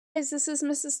Guys, this is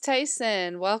Mrs.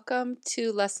 Tyson. Welcome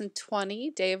to Lesson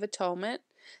 20, Day of Atonement.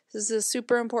 This is a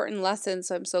super important lesson,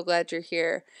 so I'm so glad you're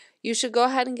here. You should go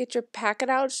ahead and get your packet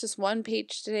out. It's just one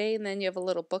page today, and then you have a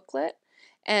little booklet.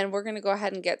 And we're going to go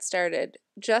ahead and get started.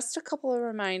 Just a couple of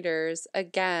reminders.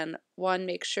 Again, one,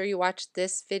 make sure you watch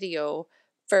this video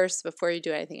first before you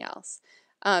do anything else.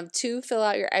 Two, fill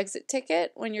out your exit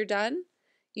ticket when you're done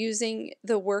using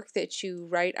the work that you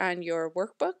write on your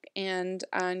workbook and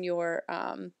on your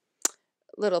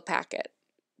little packet,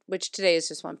 which today is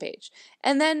just one page.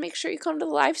 And then make sure you come to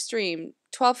the live stream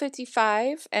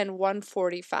 12:55 and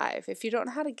 1:45. If you don't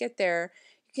know how to get there,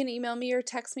 you can email me or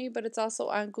text me, but it's also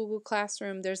on Google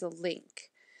Classroom. There's a link.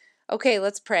 Okay,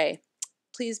 let's pray.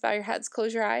 Please bow your heads,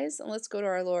 close your eyes, and let's go to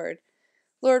our Lord.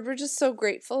 Lord, we're just so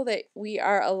grateful that we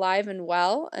are alive and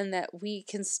well and that we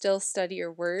can still study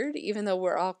your word even though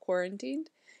we're all quarantined.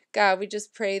 God, we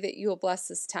just pray that you will bless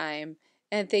this time.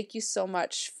 And thank you so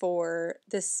much for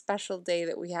this special day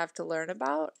that we have to learn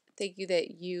about. Thank you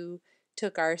that you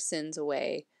took our sins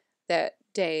away that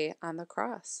day on the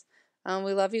cross.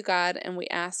 We love you, God, and we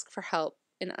ask for help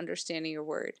in understanding your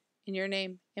word. In your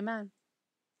name, amen.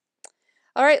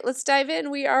 All right, let's dive in.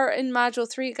 We are in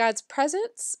Module 3, God's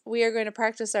Presence. We are going to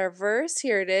practice our verse.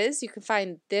 Here it is. You can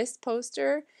find this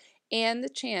poster and the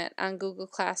chant on Google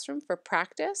Classroom for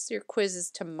practice. Your quiz is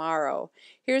tomorrow.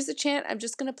 Here's the chant. I'm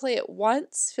just going to play it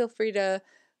once. Feel free to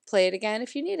play it again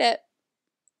if you need it.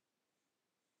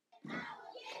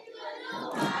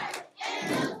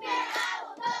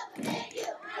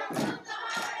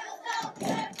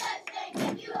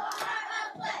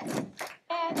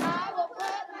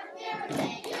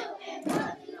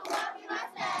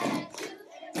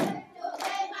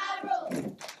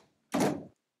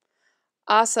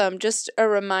 Awesome. Just a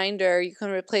reminder, you can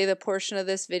replay the portion of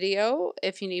this video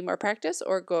if you need more practice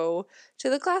or go to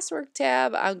the classwork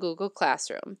tab on Google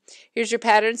Classroom. Here's your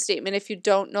pattern statement. If you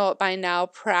don't know it by now,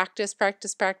 practice,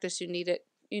 practice, practice. You need it.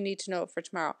 You need to know it for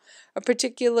tomorrow. A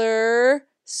particular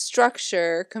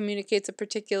structure communicates a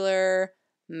particular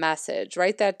message.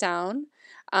 Write that down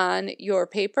on your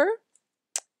paper.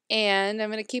 And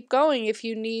I'm going to keep going. If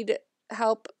you need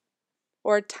help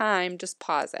or time, just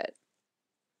pause it.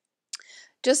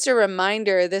 Just a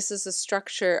reminder, this is the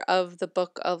structure of the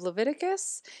book of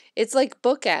Leviticus. It's like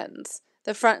bookends.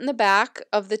 The front and the back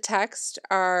of the text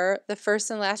are, the first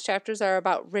and last chapters are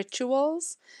about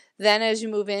rituals. Then as you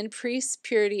move in, priests,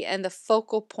 purity, and the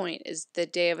focal point is the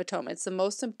Day of Atonement. It's the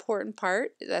most important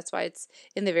part. That's why it's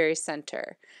in the very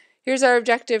center. Here's our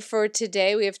objective for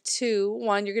today. We have two.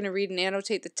 One, you're going to read and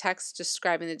annotate the text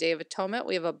describing the Day of Atonement.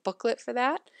 We have a booklet for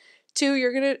that. Two,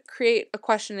 you're going to create a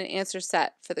question and answer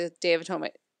set for the Day of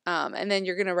Atonement, and then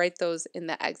you're going to write those in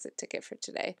the exit ticket for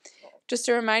today. Just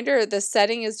a reminder, the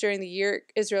setting is during the year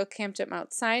Israel camped at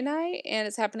Mount Sinai, and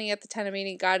it's happening at the tent of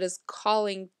meeting. God is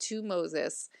calling to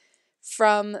Moses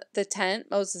from the tent.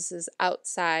 Moses is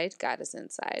outside, God is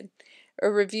inside. A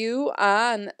review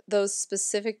on those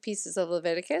specific pieces of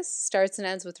Leviticus starts and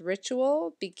ends with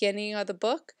ritual, beginning of the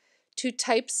book, 2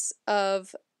 types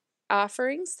of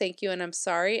offerings, thank you and I'm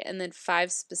sorry, and then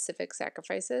 5 specific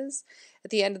sacrifices.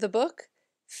 At the end of the book,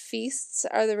 feasts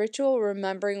are the ritual,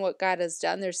 remembering what God has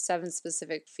done. There's 7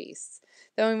 specific feasts.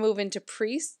 Then we move into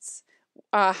priests,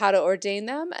 how to ordain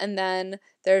them, and then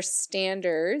there's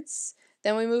standards.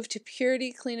 Then we move to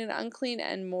purity, clean and unclean,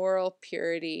 and moral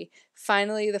purity.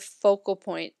 Finally, the focal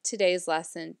point, today's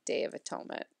lesson, Day of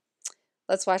Atonement.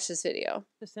 Let's watch this video.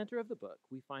 At the center of the book,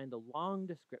 we find a long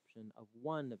description of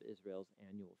one of Israel's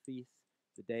annual feasts,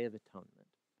 the Day of Atonement.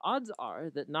 Odds are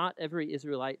that not every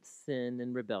Israelite's sin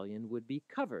and rebellion would be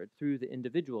covered through the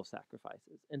individual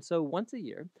sacrifices, and so once a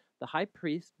year, the high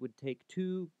priest would take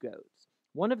 2 goats.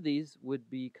 One of these would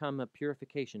become a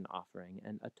purification offering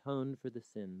and atone for the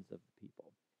sins of the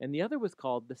people, and the other was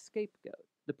called the scapegoat.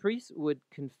 The priest would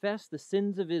confess the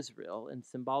sins of Israel and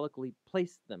symbolically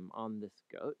place them on this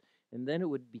goat, and then it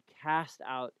would be cast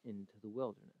out into the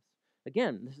wilderness.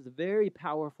 Again, this is a very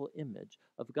powerful image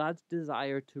of God's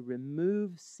desire to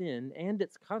remove sin and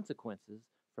its consequences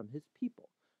from his people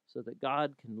so that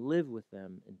God can live with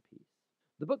them in peace.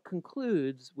 The book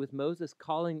concludes with Moses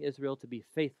calling Israel to be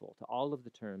faithful to all of the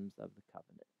terms of the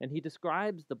covenant, and he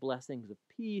describes the blessings of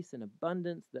peace and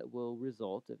abundance that will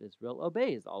result if Israel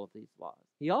obeys all of these laws.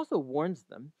 He also warns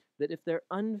them that if they're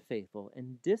unfaithful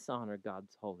and dishonor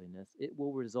God's holiness, it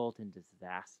will result in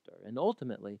disaster and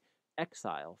ultimately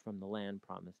exile from the land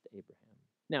promised to Abraham.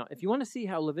 Now, if you want to see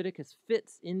how Leviticus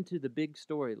fits into the big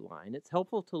storyline, it's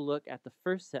helpful to look at the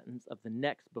first sentence of the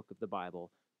next book of the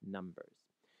Bible, Numbers.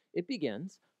 It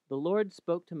begins, "The Lord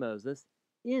spoke to Moses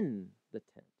in the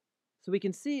tent." So we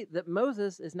can see that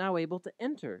Moses is now able to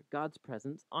enter God's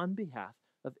presence on behalf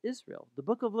of Israel. The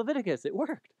book of Leviticus, it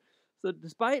worked. So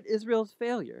despite Israel's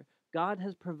failure, God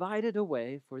has provided a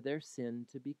way for their sin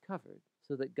to be covered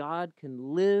so that God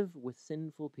can live with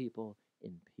sinful people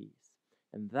in peace.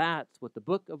 And that's what the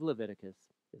book of Leviticus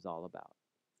is all about.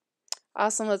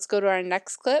 Awesome. Let's go to our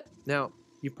next clip. Now,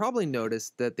 you've probably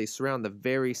noticed that they surround the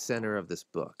very center of this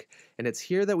book, and it's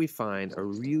here that we find a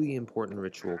really important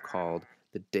ritual called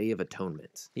the Day of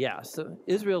Atonement. Yeah, so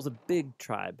Israel's a big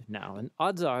tribe now, and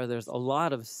odds are there's a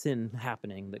lot of sin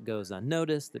happening that goes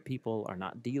unnoticed that people are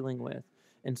not dealing with.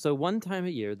 And so one time a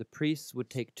year, the priests would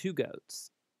take 2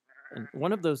 goats, and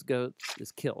one of those goats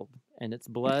is killed, and its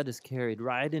blood is carried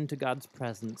right into God's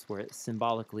presence where it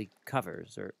symbolically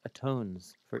covers or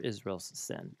atones for Israel's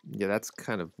sin. Yeah, that's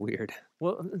kind of weird.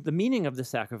 Well, the meaning of the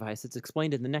sacrifice, it's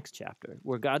explained in the next chapter,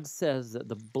 where God says that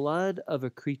the blood of a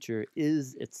creature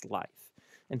is its life.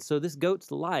 And so this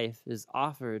goat's life is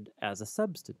offered as a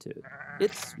substitute.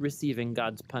 It's receiving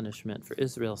God's punishment for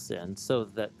Israel's sin so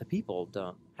that the people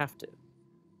don't have to.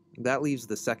 That leaves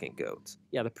the second goat.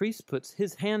 Yeah, the priest puts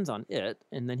his hands on it,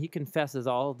 and then he confesses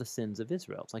all the sins of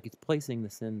Israel. It's like he's placing the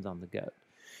sins on the goat.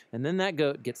 And then that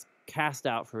goat gets cast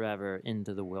out forever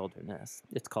into the wilderness.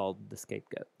 It's called the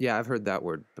scapegoat. Yeah, I've heard that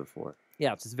word before.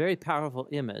 Yeah, it's this very powerful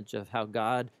image of how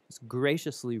God is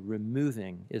graciously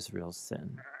removing Israel's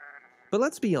sin. But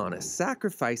let's be honest,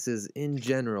 sacrifices in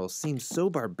general seem so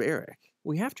barbaric.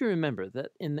 We have to remember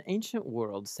that in the ancient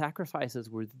world, sacrifices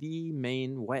were the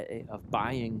main way of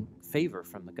buying favor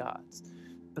from the gods.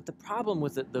 But the problem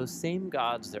was that those same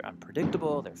gods, they're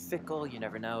unpredictable, they're fickle, you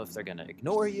never know if they're going to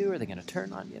ignore you or they're going to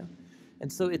turn on you.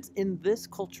 And so it's in this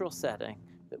cultural setting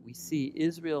that we see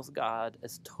Israel's God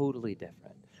as totally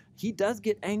different. He does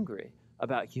get angry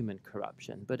about human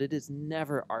corruption, but it is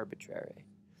never arbitrary.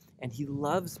 And he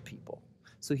loves people.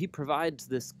 So he provides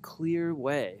this clear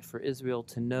way for Israel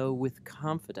to know with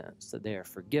confidence that they are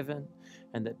forgiven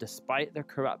and that despite their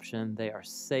corruption, they are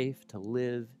safe to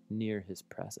live near his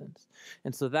presence.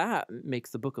 And so that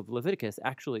makes the book of Leviticus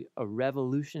actually a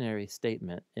revolutionary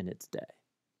statement in its day.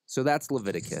 So that's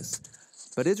Leviticus.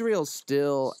 But Israel's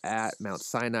still at Mount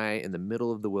Sinai in the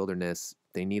middle of the wilderness.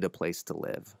 They need a place to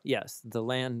live. Yes, the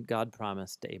land God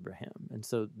promised to Abraham. And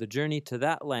so the journey to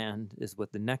that land is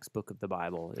what the next book of the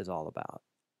Bible is all about.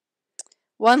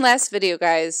 One last video,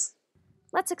 guys.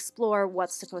 Let's explore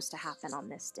what's supposed to happen on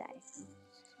this day.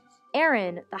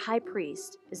 Aaron, the high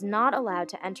priest, is not allowed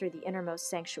to enter the innermost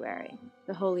sanctuary,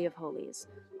 the Holy of Holies,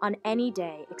 on any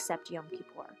day except Yom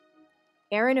Kippur.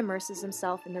 Aaron immerses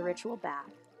himself in the ritual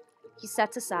bath. He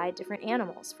sets aside different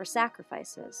animals for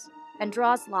sacrifices and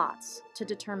draws lots to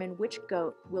determine which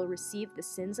goat will receive the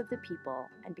sins of the people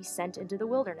and be sent into the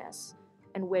wilderness,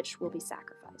 and which will be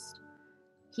sacrificed.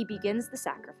 He begins the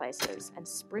sacrifices and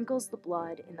sprinkles the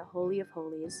blood in the Holy of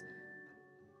Holies.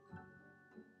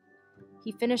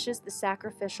 He finishes the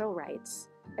sacrificial rites,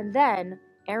 and then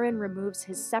Aaron removes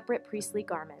his separate priestly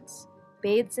garments,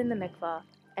 bathes in the mikvah,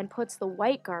 and puts the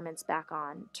white garments back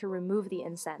on to remove the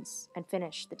incense and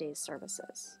finish the day's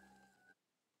services.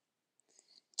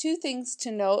 2 things to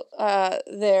note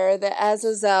there. The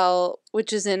Azazel,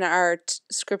 which is in our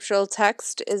scriptural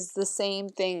text, is the same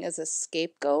thing as a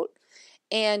scapegoat.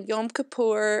 And Yom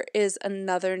Kippur is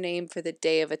another name for the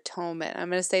Day of Atonement. I'm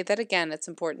going to say that again. It's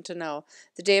important to know.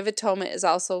 The Day of Atonement is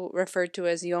also referred to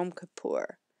as Yom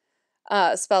Kippur,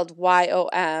 spelled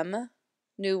Y-O-M,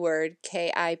 new word,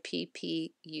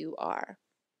 K-I-P-P-U-R.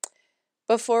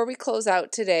 Before we close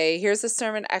out today, here's a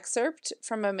sermon excerpt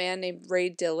from a man named Ray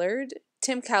Dillard.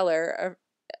 Tim Keller,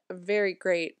 a very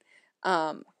great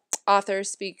author,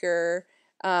 speaker,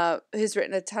 who's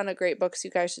written a ton of great books.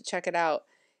 You guys should check it out.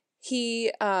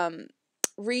 He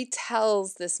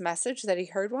retells this message that he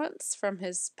heard once from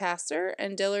his pastor,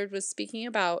 and Dillard was speaking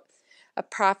about a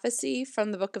prophecy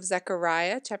from the book of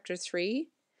Zechariah, chapter 3.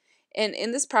 And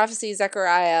in this prophecy,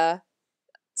 Zechariah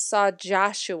saw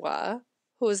Joshua,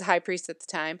 who was high priest at the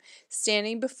time,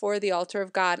 standing before the altar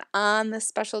of God on this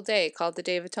special day called the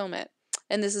Day of Atonement.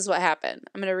 And this is what happened.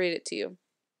 I'm going to read it to you.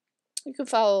 You can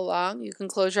follow along. You can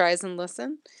close your eyes and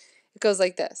listen. It goes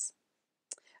like this.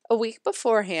 A week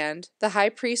beforehand, the high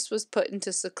priest was put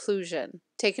into seclusion,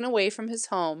 taken away from his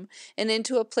home, and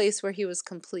into a place where he was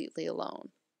completely alone.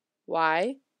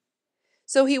 Why?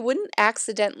 So he wouldn't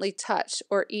accidentally touch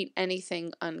or eat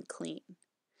anything unclean.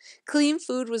 Clean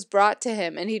food was brought to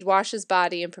him, and he'd wash his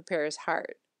body and prepare his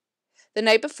heart. The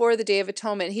night before the Day of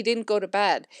Atonement, he didn't go to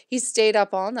bed. He stayed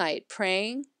up all night,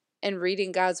 praying and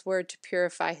reading God's word to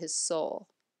purify his soul.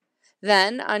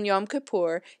 Then, on Yom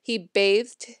Kippur, he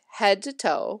bathed head to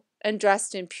toe and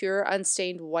dressed in pure,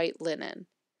 unstained white linen.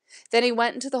 Then he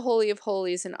went into the Holy of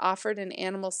Holies and offered an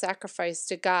animal sacrifice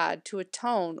to God to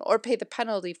atone or pay the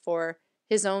penalty for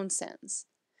his own sins.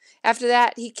 After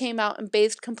that, he came out and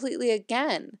bathed completely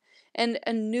again, and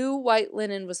a new white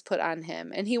linen was put on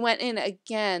him. And he went in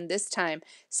again, this time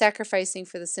sacrificing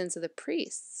for the sins of the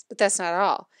priests. But that's not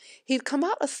all. He'd come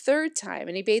out a third time,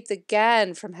 and he bathed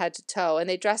again from head to toe, and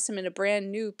they dressed him in a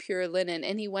brand new pure linen,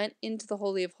 and he went into the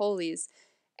Holy of Holies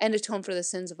and atoned for the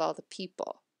sins of all the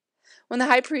people. When the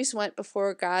high priest went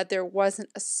before God, there wasn't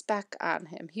a speck on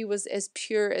him. He was as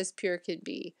pure could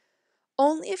be.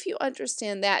 Only if you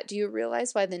understand that do you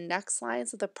realize why the next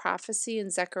lines of the prophecy in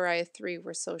Zechariah 3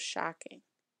 were so shocking.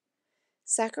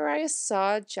 Zechariah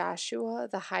saw Joshua,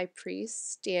 the high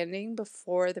priest, standing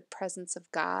before the presence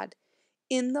of God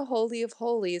in the Holy of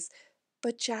Holies,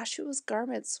 but Joshua's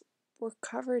garments were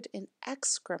covered in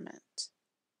excrement.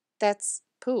 That's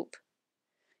poop.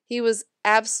 He was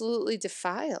absolutely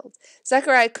defiled.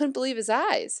 Zechariah couldn't believe his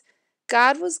eyes.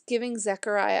 God was giving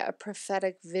Zechariah a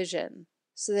prophetic vision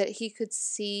so that he could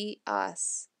see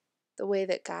us the way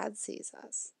that God sees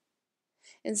us.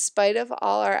 In spite of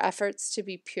all our efforts to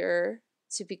be pure,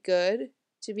 to be good,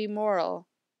 to be moral,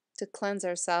 to cleanse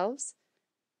ourselves,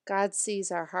 God sees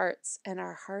our hearts, and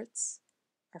our hearts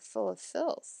are full of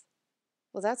filth.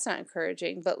 Well, that's not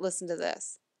encouraging, but listen to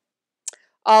this.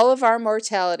 All of our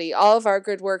mortality, all of our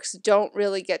good works don't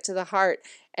really get to the heart.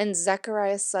 And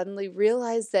Zechariah suddenly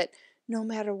realized that no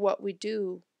matter what we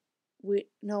do, you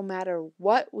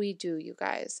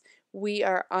guys, we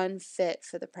are unfit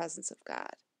for the presence of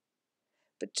God.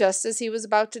 But just as he was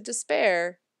about to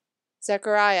despair,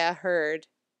 Zechariah heard,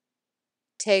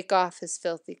 "Take off his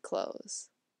filthy clothes."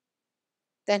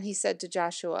 Then he said to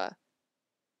Joshua,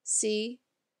 "See,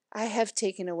 I have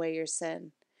taken away your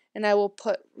sin, and I will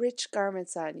put rich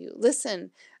garments on you.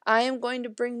 Listen, I am going to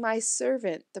bring my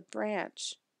servant, the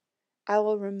branch. I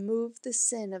will remove the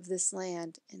sin of this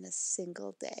land in a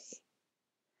single day."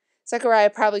 Zechariah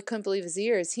probably couldn't believe his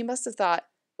ears. He must have thought,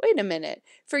 wait a minute.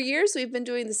 For years we've been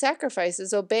doing the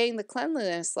sacrifices, obeying the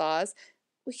cleanliness laws.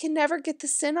 We can never get the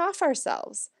sin off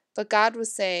ourselves. But God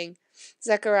was saying,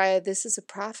 Zechariah, this is a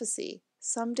prophecy.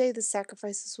 Someday the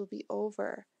sacrifices will be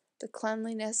over. The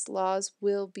cleanliness laws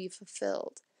will be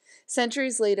fulfilled.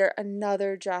 Centuries later,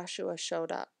 another Joshua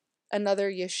showed up.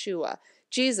 Another Yeshua.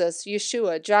 Jesus,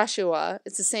 Yeshua, Joshua.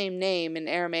 It's the same name in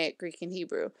Aramaic, Greek, and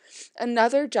Hebrew.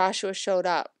 Another Joshua showed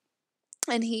up,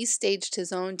 and he staged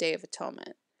his own Day of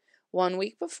Atonement. 1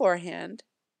 week beforehand,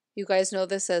 you guys know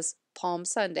this as Palm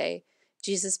Sunday,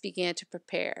 Jesus began to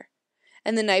prepare.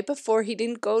 And the night before, he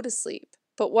didn't go to sleep.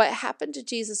 But what happened to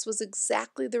Jesus was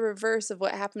exactly the reverse of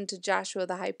what happened to Joshua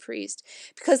the high priest.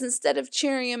 Because instead of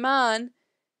cheering him on,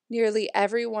 nearly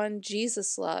everyone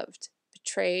Jesus loved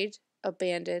betrayed,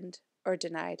 abandoned, or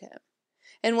denied him.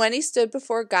 And when he stood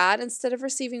before God, instead of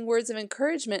receiving words of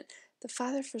encouragement, the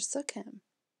Father forsook him.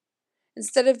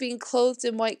 Instead of being clothed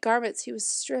in white garments, he was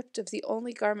stripped of the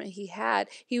only garment he had.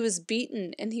 He was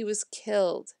beaten and he was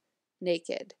killed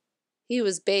naked. He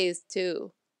was bathed,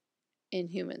 too, in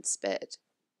human spit.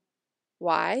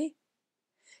 Why?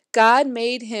 God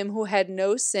made him who had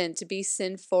no sin to be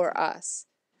sin for us,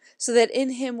 so that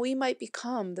in him we might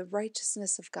become the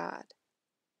righteousness of God.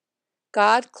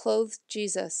 God clothed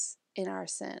Jesus in our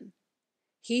sin.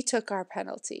 He took our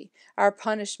penalty, our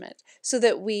punishment, so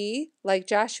that we, like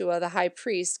Joshua the high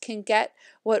priest, can get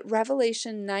what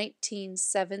Revelation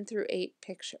 19:7-8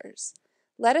 pictures.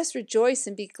 Let us rejoice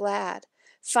and be glad.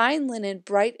 Fine linen,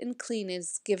 bright and clean,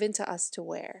 is given to us to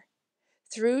wear.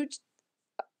 Through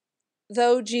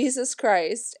Jesus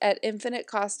Christ at infinite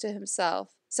cost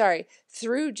himself,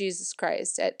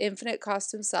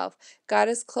 God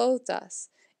has clothed us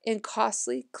in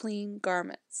costly, clean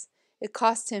garments. It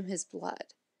cost him his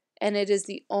blood, and it is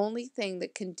the only thing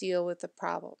that can deal with the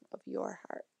problem of your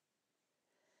heart.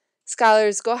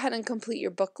 Scholars, go ahead and complete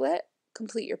your booklet,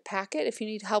 complete your packet. If you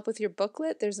need help with your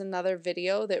booklet, there's another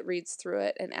video that reads through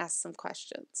it and asks some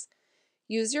questions.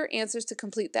 Use your answers to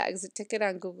complete the exit ticket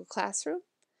on Google Classroom.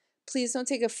 Please don't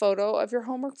take a photo of your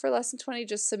homework for Lesson 20,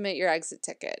 just submit your exit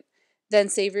ticket. Then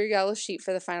save your yellow sheet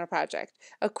for the final project.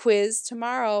 A quiz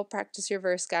tomorrow. Practice your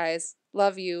verse, guys.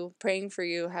 Love you. Praying for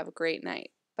you. Have a great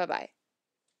night. Bye-bye.